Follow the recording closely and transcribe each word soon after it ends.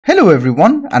Hello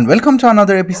everyone and welcome to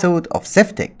another episode of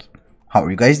SevTech. How are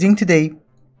you guys doing today?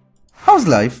 How's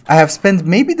life? I have spent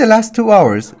maybe the last 2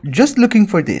 hours just looking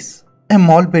for this, a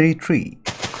mulberry tree.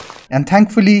 And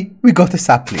thankfully we got a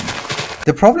sapling.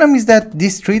 The problem is that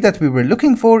this tree that we were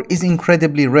looking for is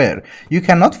incredibly rare. You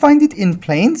cannot find it in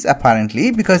plains apparently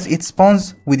because it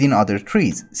spawns within other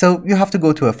trees. So you have to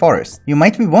go to a forest. You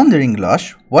might be wondering,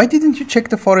 Lash, why didn't you check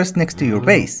the forest next to your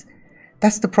base?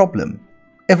 That's the problem.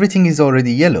 Everything is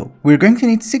already yellow. We're going to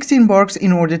need 16 barks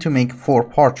in order to make 4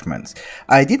 parchments.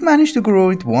 I did manage to grow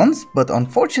it once, but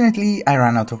unfortunately I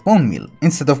ran out of bone meal.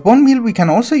 Instead of bone meal, we can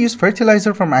also use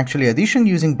fertilizer from actually addition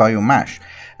using biomash.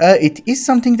 It is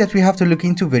something that we have to look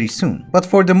into very soon. But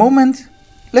for the moment,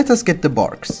 let us get the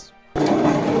barks.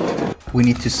 We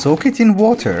need to soak it in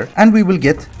water and we will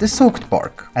get the soaked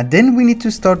bark. And then we need to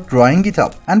start drying it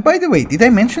up. And by the way, did I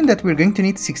mention that we're going to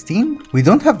need 16? We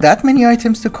don't have that many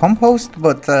items to compost,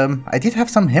 but I did have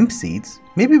some hemp seeds.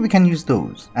 Maybe we can use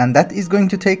those. And that is going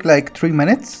to take like 3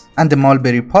 minutes. And the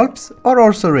mulberry pulps are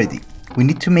also ready. We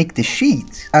need to make the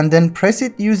sheet and then press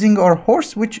it using our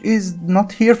horse, which is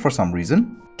not here for some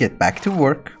reason. Get back to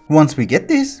work. Once we get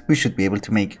this, we should be able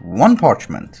to make 1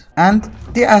 parchment and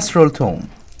the astral tome.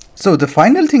 So the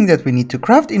final thing that we need to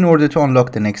craft in order to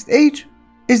unlock the next age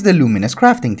is the luminous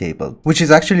crafting table, which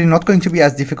is actually not going to be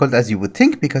as difficult as you would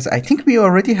think because I think we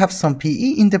already have some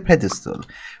PE in the pedestal.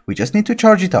 We just need to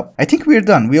charge it up. I think we're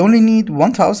done. We only need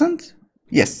 1000?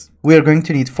 Yes, we are going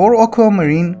to need 4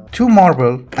 aquamarine, 2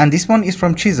 marble, and this one is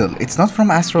from chisel. It's not from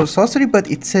astral sorcery,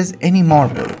 but it says any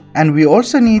marble. And we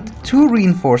also need 2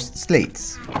 reinforced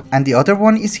slates. And the other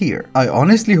one is here. I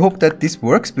honestly hope that this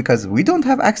works because we don't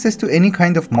have access to any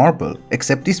kind of marble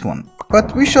except this one.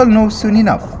 But we shall know soon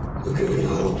enough.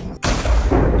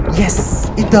 Yes,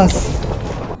 it does.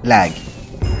 Lag.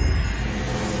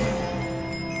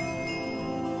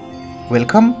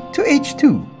 Welcome to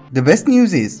H2. The best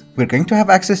news is we're going to have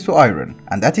access to iron,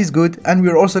 and that is good, and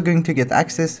we're also going to get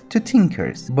access to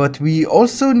tinkers. But we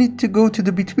also need to go to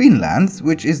the Betweenlands,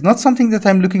 which is not something that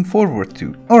I'm looking forward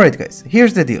to. Alright guys,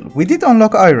 here's the deal. We did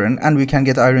unlock iron and we can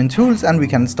get iron tools and we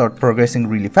can start progressing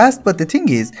really fast, but the thing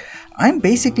is, I'm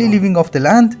basically living off the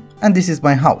land and this is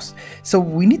my house. So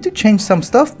we need to change some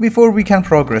stuff before we can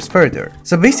progress further.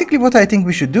 So basically what I think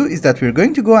we should do is that we're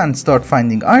going to go and start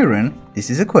finding iron, this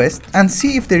is a quest, and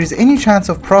see if there is any chance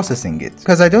of processing it.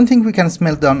 Because I don't think we can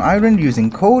smelt down iron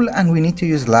using coal and we need to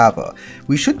use lava.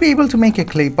 We should be able to make a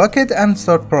clay bucket and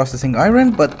start processing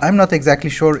iron, but I'm not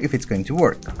exactly sure if it's going to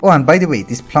work. Oh, and by the way,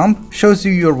 this plump shows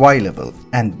you your Y level.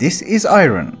 And this is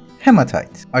iron,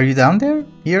 hematite. Are you down there?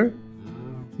 Here?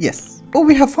 Yes. Oh,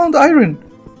 we have found iron!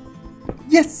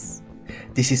 Yes!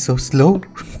 This is so slow.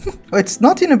 It's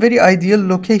not in a very ideal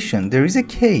location. There is a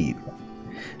cave.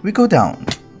 We go down.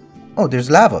 Oh,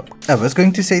 there's lava. I was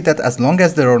going to say that as long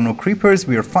as there are no creepers,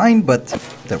 we are fine, but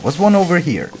there was one over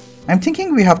here. I'm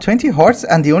thinking we have 20 hearts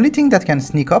and the only thing that can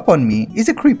sneak up on me is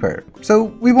a creeper. So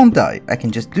we won't die. I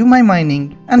can just do my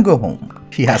mining and go home.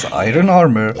 He has iron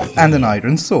armor and an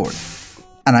iron sword.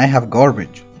 And I have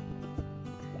garbage.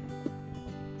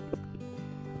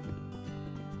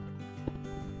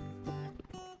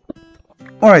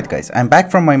 Alright guys, I'm back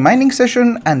from my mining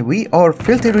session and we are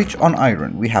filthy rich on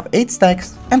iron. We have 8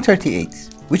 stacks and 38,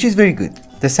 which is very good.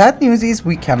 The sad news is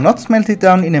we cannot smelt it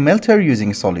down in a melter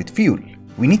using solid fuel.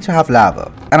 We need to have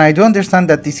lava. And I do understand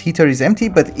that this heater is empty,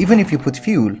 but even if you put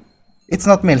fuel, it's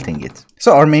not melting it.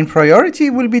 So our main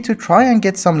priority will be to try and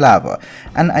get some lava.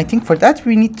 And I think for that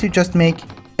we need to just make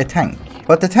a tank.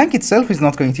 But the tank itself is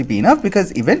not going to be enough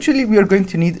because eventually we are going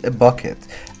to need a bucket.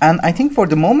 And I think for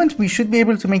the moment we should be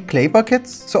able to make clay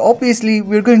buckets. So obviously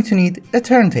we're going to need a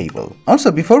turntable.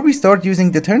 Also, before we start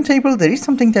using the turntable, there is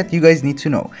something that you guys need to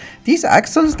know. These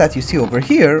axles that you see over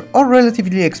here are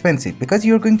relatively expensive because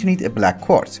you're going to need a black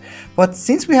quartz. But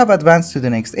since we have advanced to the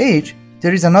next age,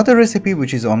 there is another recipe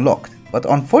which is unlocked. But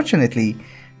unfortunately,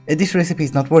 this recipe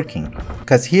is not working.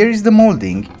 Because here is the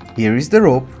molding, here is the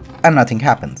rope, and nothing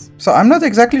happens. So I'm not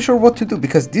exactly sure what to do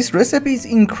because this recipe is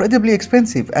incredibly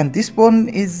expensive and this one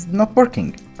is not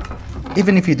working,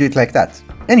 even if you do it like that.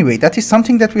 Anyway, that is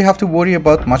something that we have to worry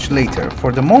about much later.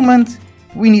 For the moment,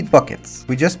 we need buckets.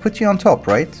 We just put you on top,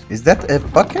 right? Is that a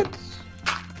bucket?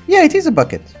 Yeah, it is a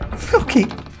bucket. Okay.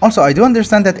 Also, I do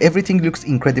understand that everything looks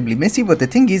incredibly messy, but the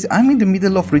thing is, I'm in the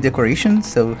middle of redecoration,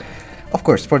 so of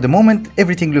course, for the moment,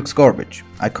 everything looks garbage.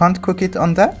 I can't cook it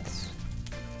on that.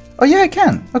 Oh yeah, I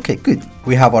can. Okay, good.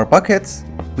 We have our buckets,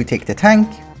 we take the tank,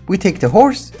 we take the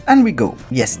horse, and we go.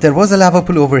 Yes, there was a lava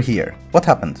pool over here. What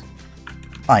happened?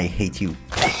 I hate you.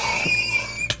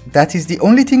 That is the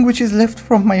only thing which is left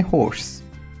from my horse.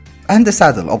 And the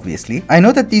saddle, obviously. I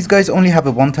know that these guys only have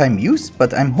a one-time use,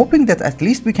 but I'm hoping that at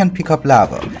least we can pick up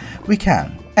lava. We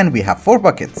can. And we have 4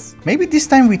 buckets. Maybe this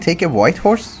time we take a white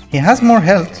horse? He has more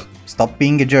health. Stop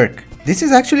being a jerk. This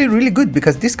is actually really good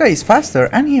because this guy is faster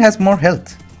and he has more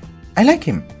health. I like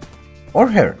him. Or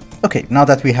her. Okay, now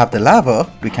that we have the lava,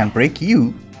 we can break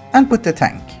you and put the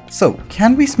tank. So,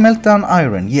 can we smelt down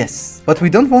iron? Yes. But we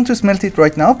don't want to smelt it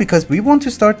right now because we want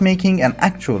to start making an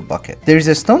actual bucket. There is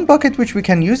a stone bucket which we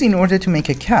can use in order to make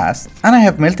a cast, and I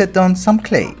have melted down some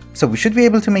clay. So we should be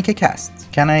able to make a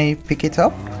cast. Can I pick it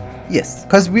up? Yes.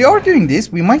 Because we are doing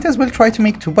this, we might as well try to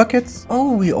make 2 buckets.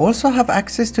 Oh, we also have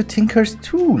access to Tinker's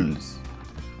tools.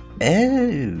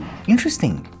 Oh,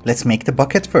 interesting. Let's make the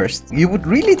bucket first. You would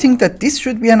really think that this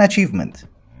should be an achievement,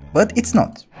 but it's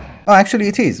not. Oh, actually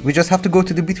it is. We just have to go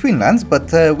to the Betweenlands,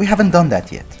 but we haven't done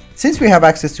that yet. Since we have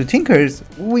access to Tinkers,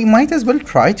 we might as well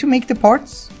try to make the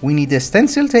parts. We need a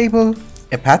stencil table,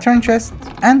 a pattern chest,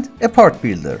 and a part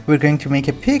builder. We're going to make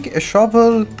a pick, a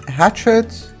shovel, a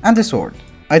hatchet, and a sword.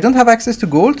 I don't have access to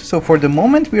gold, so for the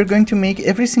moment we're going to make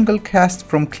every single cast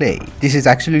from clay. This is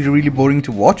actually really boring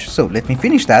to watch, so let me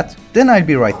finish that, then I'll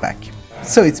be right back.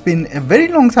 So it's been a very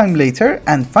long time later,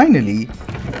 and finally,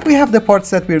 we have the parts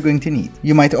that we're going to need.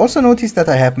 You might also notice that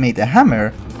I have made a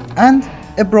hammer and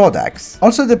a broad axe.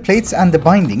 Also the plates and the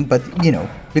binding, but you know,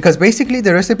 because basically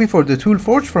the recipe for the tool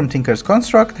forge from Tinker's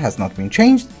Construct has not been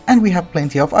changed, and we have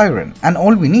plenty of iron, and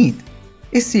all we need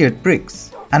is seared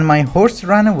bricks. And my horse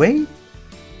ran away?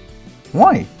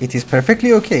 Why? It is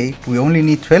perfectly okay. We only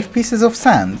need 12 pieces of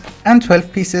sand and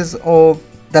 12 pieces of...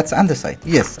 that's andesite.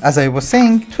 Yes, as I was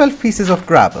saying, 12 pieces of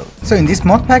gravel. So in this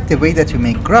mod pack, the way that you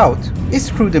make grout is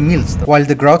through the millstone. While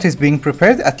the grout is being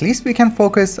prepared, at least we can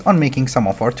focus on making some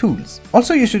of our tools.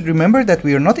 Also, you should remember that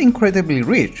we are not incredibly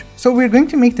rich, so we're going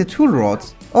to make the tool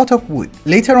rods out of wood.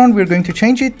 Later on, we're going to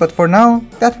change it, but for now,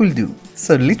 that will do.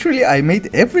 So literally I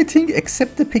made everything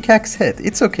except the pickaxe head.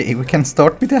 It's okay, we can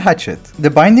start with a hatchet.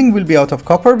 The binding will be out of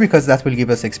copper because that will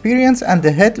give us experience, and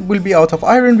the head will be out of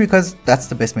iron because that's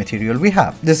the best material we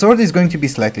have. The sword is going to be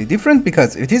slightly different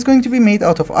because it is going to be made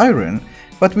out of iron,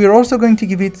 but we're also going to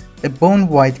give it a bone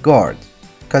white guard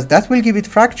because that will give it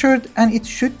fractured and it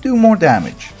should do more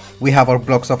damage. We have our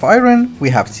blocks of iron,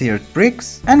 we have seared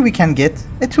bricks, and we can get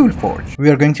a tool forge. We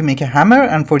are going to make a hammer,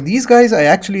 and for these guys I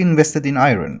actually invested in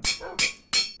iron.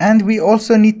 And we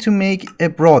also need to make a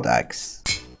broad axe.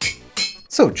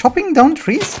 So chopping down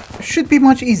trees should be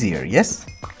much easier, yes?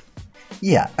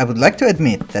 Yeah, I would like to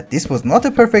admit that this was not a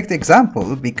perfect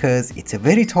example because it's a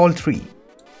very tall tree.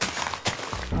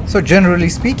 So generally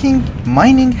speaking,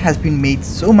 mining has been made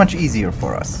so much easier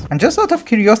for us. And just out of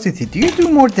curiosity, do you do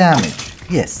more damage?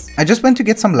 Yes, I just went to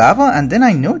get some lava and then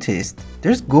I noticed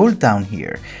there's gold down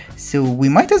here. So we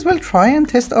might as well try and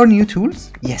test our new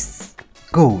tools? Yes,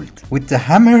 gold. With the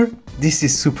hammer, this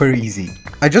is super easy.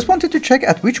 I just wanted to check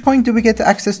at which point do we get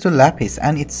access to lapis,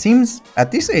 and it seems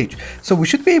at this age. So we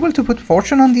should be able to put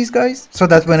fortune on these guys, so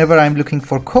that whenever I'm looking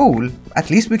for coal, at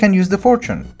least we can use the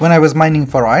fortune. When I was mining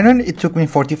for iron, it took me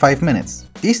 45 minutes.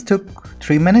 This took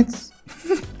 3 minutes.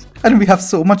 And we have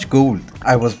so much gold.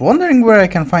 I was wondering where I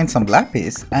can find some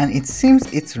lapis, and it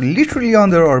seems it's literally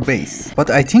under our base. But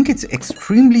I think it's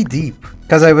extremely deep,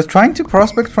 because I was trying to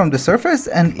prospect from the surface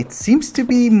and it seems to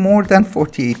be more than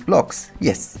 48 blocks.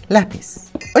 Yes,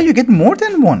 lapis. Oh, you get more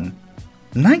than one.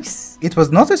 Nice. It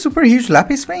was not a super huge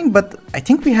lapis vein, but I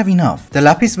think we have enough. The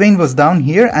lapis vein was down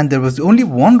here and there was only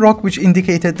one rock which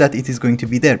indicated that it is going to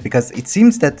be there, because it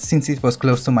seems that since it was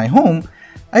close to my home,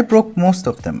 I broke most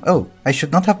of them. Oh, I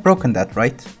should not have broken that,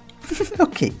 right?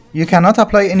 Okay. You cannot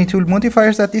apply any tool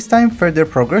modifiers at this time. Further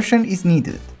progression is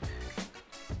needed.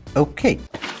 Okay.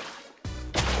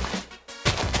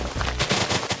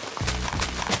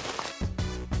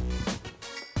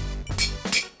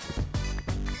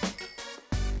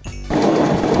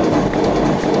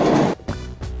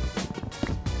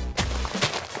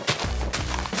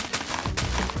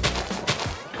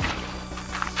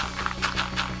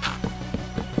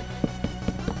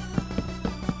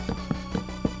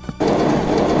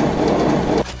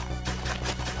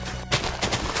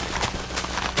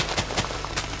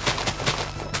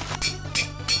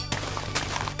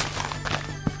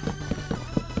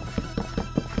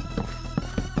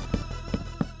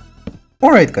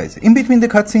 Alright guys, in between the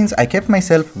cutscenes I kept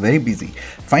myself very busy.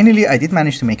 Finally I did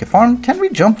manage to make a farm. Can we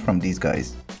jump from these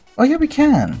guys? Oh yeah, we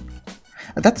can.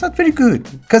 That's not very good,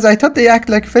 because I thought they act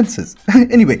like fences.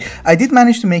 Anyway, I did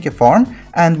manage to make a farm,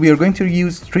 and we are going to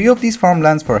use 3 of these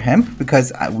farmlands for hemp,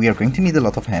 because we are going to need a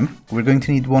lot of hemp. We're going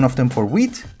to need 1 of them for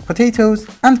wheat, potatoes,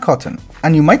 and cotton.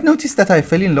 And you might notice that I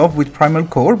fell in love with primal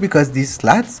core because these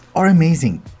slats are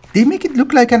amazing. They make it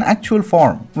look like an actual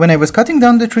farm. When I was cutting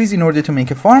down the trees in order to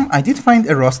make a farm, I did find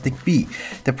a rustic bee.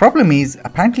 The problem is,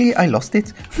 apparently I lost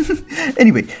it.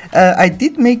 Anyway, I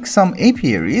did make some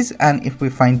apiaries, and if we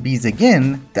find bees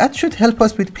again, that should help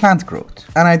us with plant growth.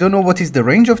 And I don't know what is the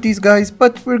range of these guys,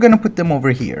 but we're gonna put them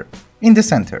over here, in the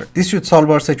center. This should solve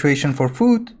our situation for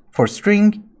food, for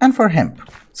string, and for hemp,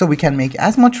 so we can make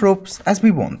as much ropes as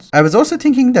we want. I was also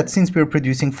thinking that since we're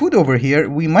producing food over here,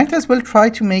 we might as well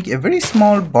try to make a very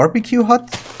small barbecue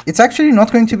hut. It's actually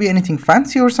not going to be anything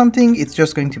fancy or something, it's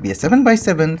just going to be a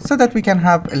 7x7 so that we can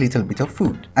have a little bit of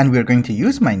food. And we're going to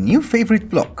use my new favorite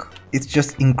block. It's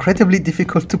just incredibly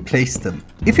difficult to place them.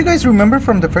 If you guys remember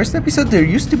from the first episode, there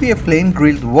used to be a flame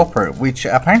grilled whopper, which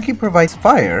apparently provides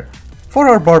fire for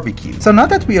our barbecue. So now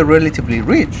that we are relatively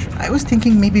rich, I was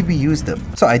thinking maybe we use them.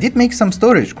 So I did make some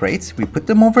storage crates, we put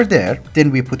them over there,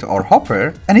 then we put our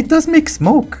hopper, and it does make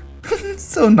smoke.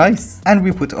 So nice. And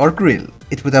we put our grill.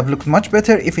 It would have looked much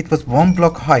better if it was one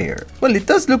block higher. Well, it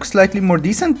does look slightly more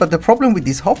decent, but the problem with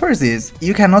these hoppers is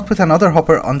you cannot put another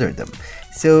hopper under them.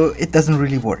 So it doesn't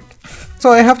really work.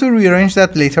 So I have to rearrange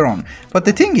that later on. But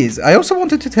the thing is, I also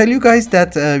wanted to tell you guys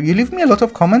that you leave me a lot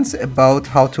of comments about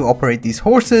how to operate these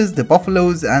horses, the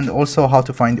buffaloes, and also how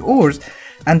to find ores.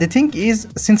 And the thing is,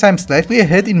 since I'm slightly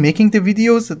ahead in making the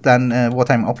videos than what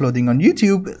I'm uploading on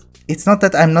YouTube, it's not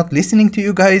that I'm not listening to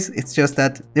you guys, it's just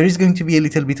that there is going to be a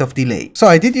little bit of delay. So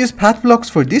I did use path blocks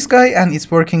for this guy and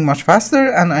it's working much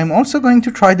faster, and I'm also going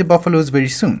to try the buffaloes very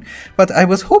soon. But I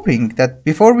was hoping that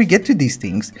before we get to these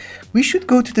things, we should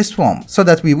go to the swamp so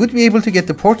that we would be able to get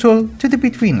the portal to the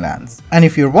Betweenlands. And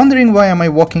if you're wondering why am I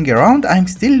walking around, I'm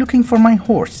still looking for my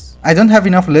horse. I don't have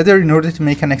enough leather in order to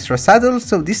make an extra saddle,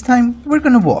 so this time we're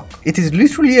gonna walk. It is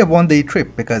literally a one-day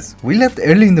trip because we left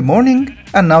early in the morning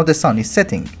and now the sun is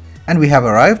setting. And we have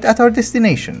arrived at our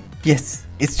destination. Yes,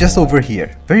 it's just over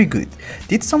here. Very good.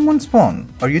 Did someone spawn?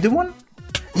 Are you the one?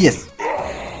 Yes.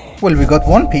 Well, we got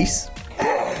one piece.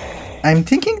 I'm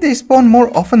thinking they spawn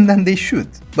more often than they should,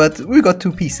 but we got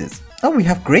 2 pieces. Oh, we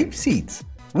have grape seeds.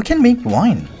 We can make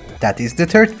wine. That is the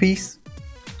 3rd piece.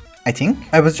 I think.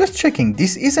 I was just checking.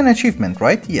 This is an achievement,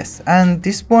 right? Yes. And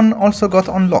this one also got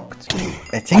unlocked.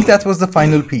 I think that was the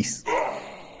final piece.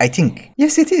 I think.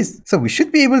 Yes, it is. So we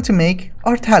should be able to make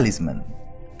our talisman.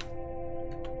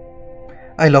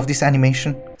 I love this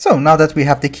animation. So now that we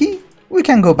have the key, we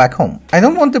can go back home. I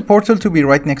don't want the portal to be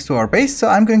right next to our base, so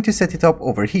I'm going to set it up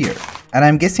over here. And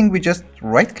I'm guessing we just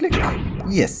right click?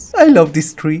 Yes. I love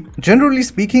this tree. Generally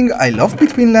speaking, I love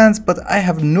Betweenlands, but I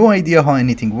have no idea how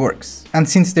anything works. And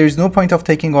since there is no point of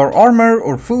taking our armor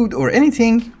or food or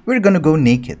anything, we're gonna go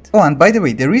naked. Oh, and by the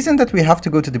way, the reason that we have to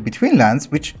go to the Betweenlands,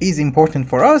 which is important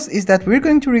for us, is that we're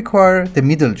going to require the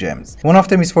middle gems. One of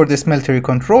them is for the smeltery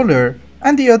controller,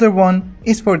 and the other one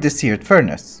is for the seared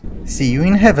furnace. See you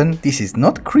in heaven. This is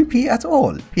not creepy at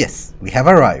all. Yes, we have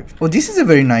arrived. Oh, this is a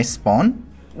very nice spawn.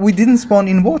 We didn't spawn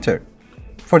in water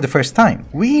for the first time.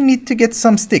 We need to get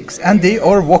some sticks, and they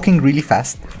are walking really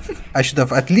fast. I should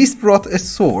have at least brought a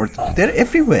sword. They're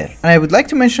everywhere. And I would like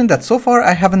to mention that so far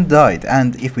I haven't died,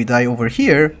 and if we die over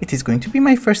here, it is going to be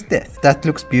my first death. That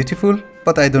looks beautiful,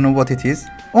 but I don't know what it is.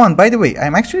 Oh, and by the way,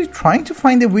 I'm actually trying to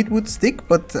find a wheatwood stick,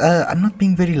 but I'm not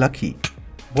being very lucky.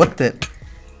 What the...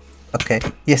 Okay.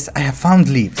 Yes, I have found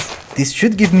leaves. This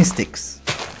should give me sticks.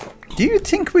 Do you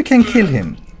think we can kill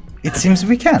him? It seems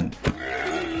we can.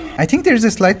 I think there's a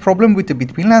slight problem with the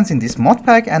Betweenlands in this mod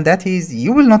pack, and that is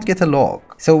you will not get a log.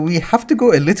 So we have to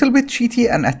go a little bit cheaty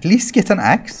and at least get an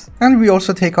axe. And we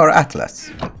also take our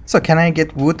atlas. So can I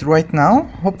get wood right now?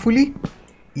 Hopefully?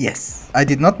 Yes. I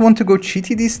did not want to go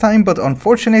cheaty this time, but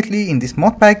unfortunately in this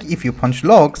mod pack, if you punch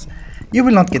logs, you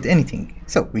will not get anything.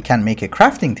 So we can make a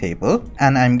crafting table,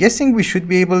 and I'm guessing we should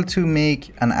be able to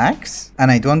make an axe. And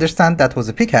I do understand that was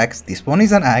a pickaxe, this one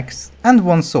is an axe, and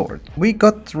 1 sword. We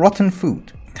got rotten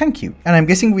food. Thank you. And I'm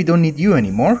guessing we don't need you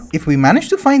anymore. If we manage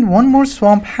to find 1 more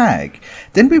swamp hag,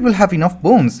 then we will have enough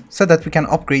bones so that we can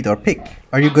upgrade our pick.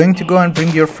 Are you going to go and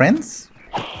bring your friends?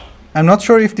 I'm not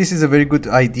sure if this is a very good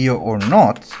idea or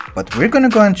not, but we're gonna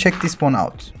go and check this one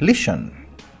out. Listen.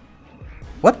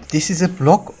 What? This is a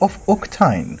block of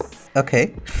octine.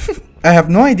 Okay. I have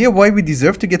no idea why we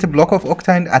deserve to get a block of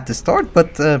octine at the start,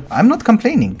 but I'm not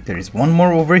complaining. There is 1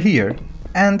 more over here.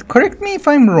 And correct me if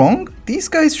I'm wrong, these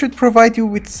guys should provide you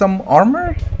with some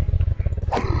armor?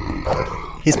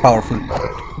 He's powerful,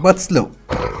 but slow,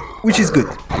 which is good.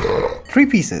 3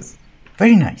 pieces.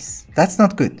 Very nice. That's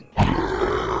not good.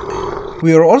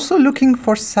 We are also looking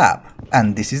for sap,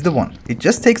 and this is the one. It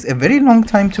just takes a very long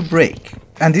time to break,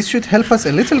 and this should help us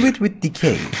a little bit with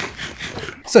decay.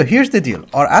 So here's the deal,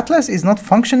 our atlas is not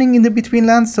functioning in the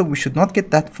Betweenlands, so we should not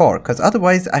get that far, cause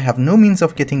otherwise I have no means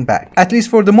of getting back. At least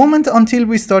for the moment, until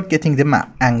we start getting the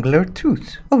map. Angler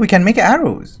tooth. Oh, we can make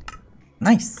arrows.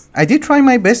 Nice. I did try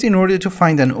my best in order to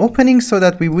find an opening so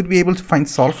that we would be able to find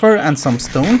sulfur and some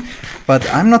stone, but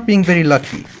I'm not being very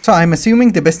lucky. So I'm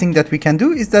assuming the best thing that we can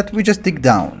do is that we just dig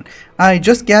down. I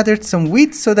just gathered some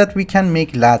wheat so that we can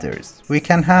make ladders. We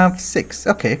can have 6.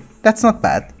 Okay, that's not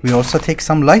bad. We also take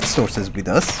some light sources with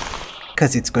us,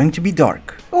 cause it's going to be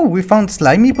dark. Oh, we found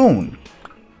slimy bone.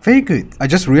 Very good. I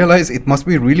just realized it must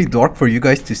be really dark for you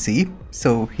guys to see.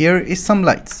 So here is some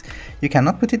lights. You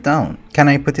cannot put it down. Can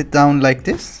I put it down like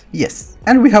this? Yes.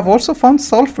 And we have also found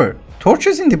sulfur.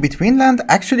 Torches in the Betweenland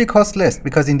actually cost less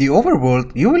because in the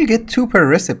overworld you will get 2 per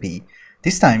recipe.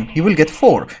 This time you will get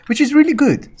 4, which is really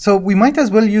good. So we might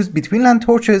as well use Betweenland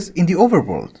torches in the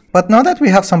overworld. But now that we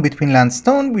have some Betweenland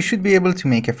stone, we should be able to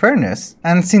make a furnace.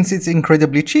 And since it's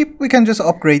incredibly cheap, we can just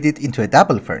upgrade it into a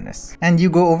double furnace. And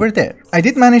you go over there. I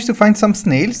did manage to find some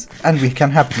snails and we can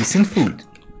have decent food.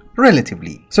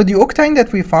 Relatively. So the octine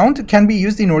that we found can be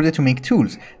used in order to make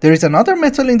tools. There is another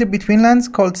metal in the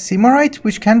Betweenlands called simarite,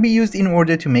 which can be used in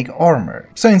order to make armor.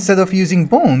 So instead of using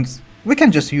bones, we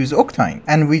can just use octine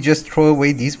and we just throw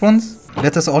away these ones.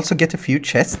 Let us also get a few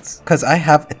chests, because I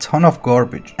have a ton of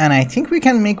garbage. And I think we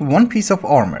can make 1 piece of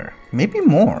armor. Maybe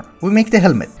more. We make the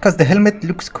helmet, because the helmet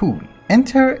looks cool.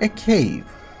 Enter a cave.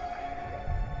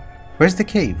 Where's the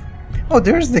cave? Oh,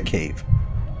 there's the cave.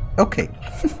 Okay.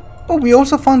 Oh, we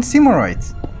also found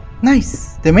simarite.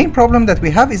 Nice. The main problem that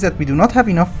we have is that we do not have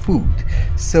enough food.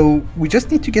 So we just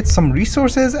need to get some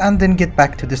resources and then get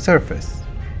back to the surface.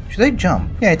 Should I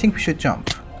jump? Yeah, I think we should jump.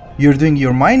 You're doing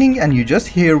your mining and you just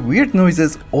hear weird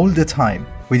noises all the time.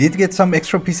 We did get some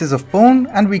extra pieces of bone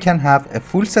and we can have a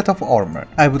full set of armor.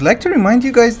 I would like to remind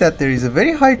you guys that there is a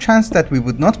very high chance that we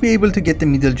would not be able to get the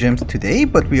middle gems today,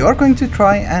 but we are going to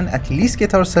try and at least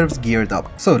get ourselves geared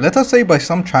up. So let us say by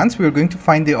some chance we are going to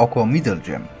find the aqua middle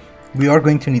gem. We are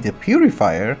going to need a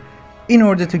purifier in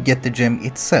order to get the gem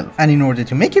itself. And in order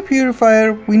to make a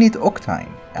purifier, we need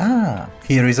octine. Ah,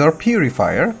 here is our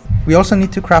purifier. We also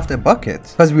need to craft a bucket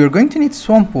because we are going to need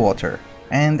swamp water.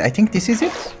 And I think this is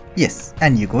it. Yes,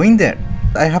 and you go in there.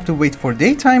 I have to wait for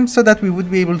daytime so that we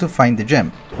would be able to find the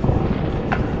gem.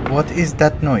 What is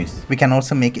that noise? We can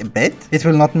also make a bed. It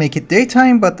will not make it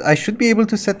daytime, but I should be able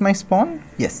to set my spawn.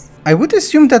 Yes. I would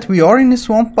assume that we are in a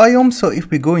swamp biome, so if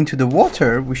we go into the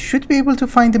water, we should be able to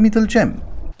find the middle gem.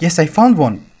 Yes, I found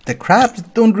one. The crabs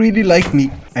don't really like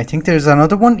me. I think there's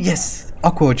another one. Yes,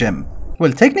 aqua gem.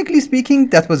 Well, technically speaking,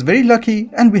 that was very lucky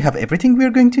and we have everything we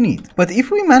are going to need. But if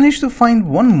we manage to find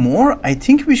one more, I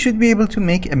think we should be able to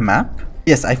make a map.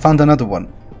 Yes, I found another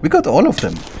one. We got all of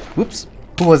them. Whoops,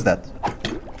 who was that?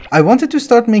 I wanted to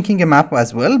start making a map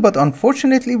as well, but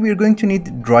unfortunately we are going to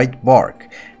need dried bark.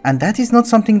 And that is not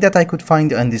something that I could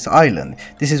find on this island.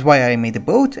 This is why I made a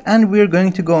boat and we are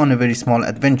going to go on a very small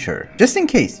adventure. Just in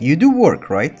case, you do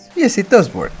work, right? Yes, it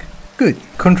does work. Good.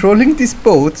 Controlling this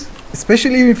boat,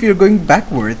 especially if you're going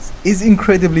backwards, is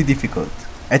incredibly difficult.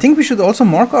 I think we should also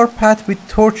mark our path with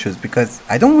torches because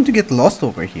I don't want to get lost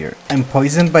over here. I'm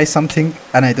poisoned by something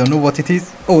and I don't know what it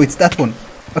is. Oh, it's that one.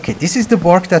 Okay, this is the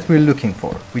bark that we're looking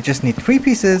for. We just need 3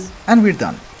 pieces and we're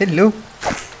done. Hello.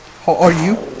 How are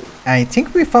you? I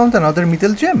think we found another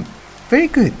middle gem. Very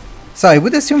good. So I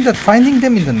would assume that finding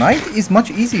them in the night is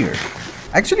much easier.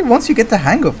 Actually, once you get the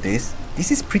hang of this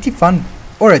is pretty fun.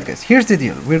 Alright guys, here's the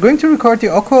deal. We're going to record the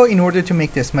aqua in order to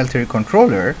make the smeltery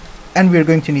controller, and we're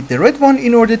going to need the red one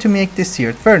in order to make the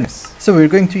seared furnace. So we're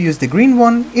going to use the green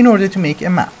one in order to make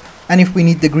a map. And if we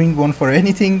need the green one for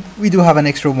anything, we do have an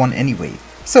extra one anyway.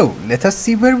 So let us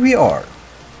see where we are.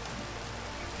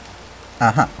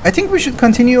 I think we should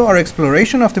continue our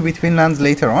exploration of the Betweenlands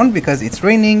later on because it's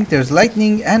raining, there's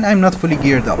lightning, and I'm not fully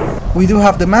geared up. We do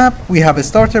have the map, we have a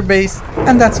starter base,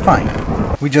 and that's fine.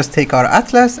 We just take our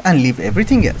atlas and leave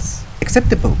everything else,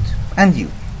 except the boat, and you.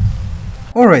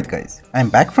 Alright guys, I'm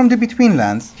back from the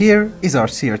Betweenlands. Here is our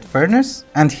seared furnace,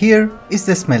 and here is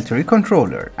the smeltery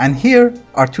controller, and here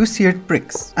are 2 seared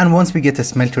bricks. And once we get the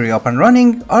smeltery up and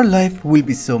running, our life will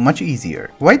be so much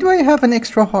easier. Why do I have an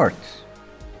extra heart?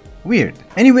 Weird.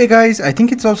 Anyway guys, I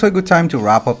think it's also a good time to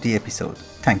wrap up the episode.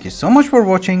 Thank you so much for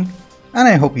watching, and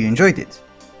I hope you enjoyed it.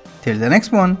 Till the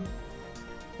next one,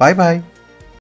 bye bye.